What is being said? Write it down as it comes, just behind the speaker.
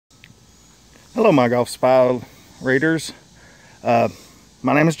Hello, my Golf Spy readers. My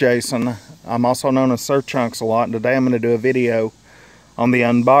name is Jason. I'm also known as Sir Chunks a lot, and today I'm going to do a video on the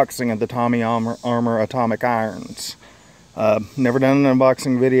unboxing of the Tommy Armour Atomic Irons. Never done an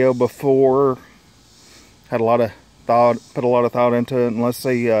unboxing video before. Put a lot of thought into it, and let's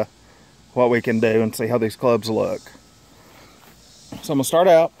see what we can do and see how these clubs look. So I'm going to start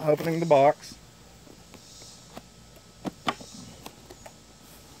out opening the box.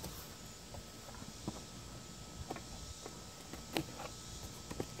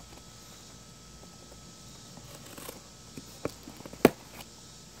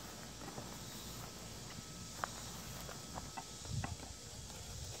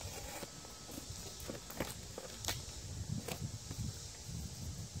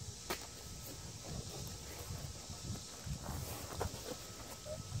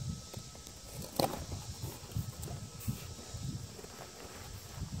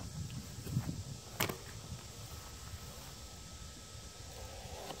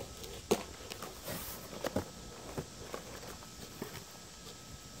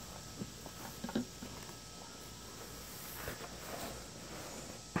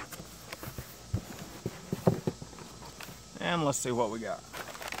 And let's see what we got.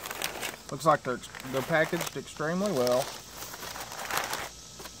 Looks like they're packaged extremely well.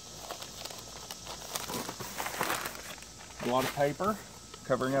 A lot of paper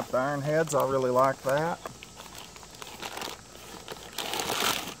covering up the iron heads. I really like that.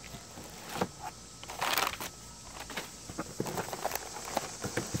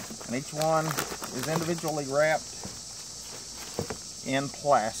 And each one is individually wrapped in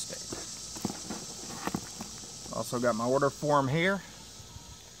plastic. Also got my order form here,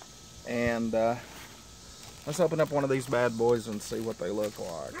 and let's open up one of these bad boys and see what they look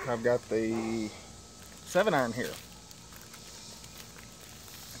like. I've got the 7-iron here.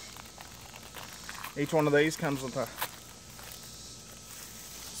 Each one of these comes with a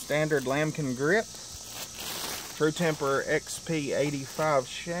standard lambkin grip, True Temper XP85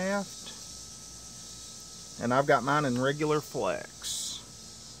 shaft, and I've got mine in regular flex.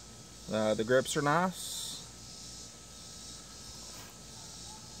 The grips are nice.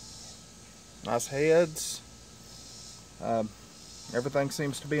 Nice heads. Everything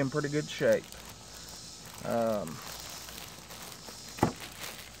seems to be in pretty good shape.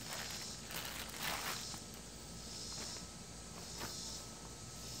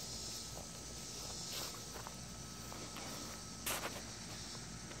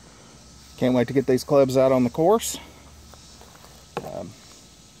 Can't wait to get these clubs out on the course.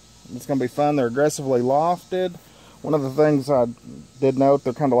 It's going to be fun. They're aggressively lofted. One of the things I did note,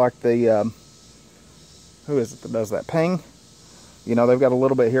 they're kind of like the who is it that does that? Ping. You know, they've got a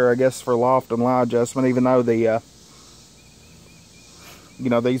little bit here, I guess, for loft and lie adjustment, even though the, you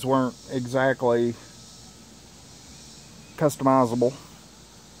know, these weren't exactly customizable.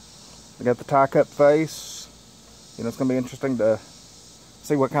 They got the tie-cut face. You know, it's going to be interesting to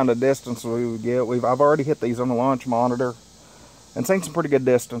see what kind of distance we would get. I've already hit these on the launch monitor and seen some pretty good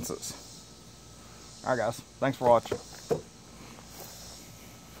distances. Alright guys, thanks for watching.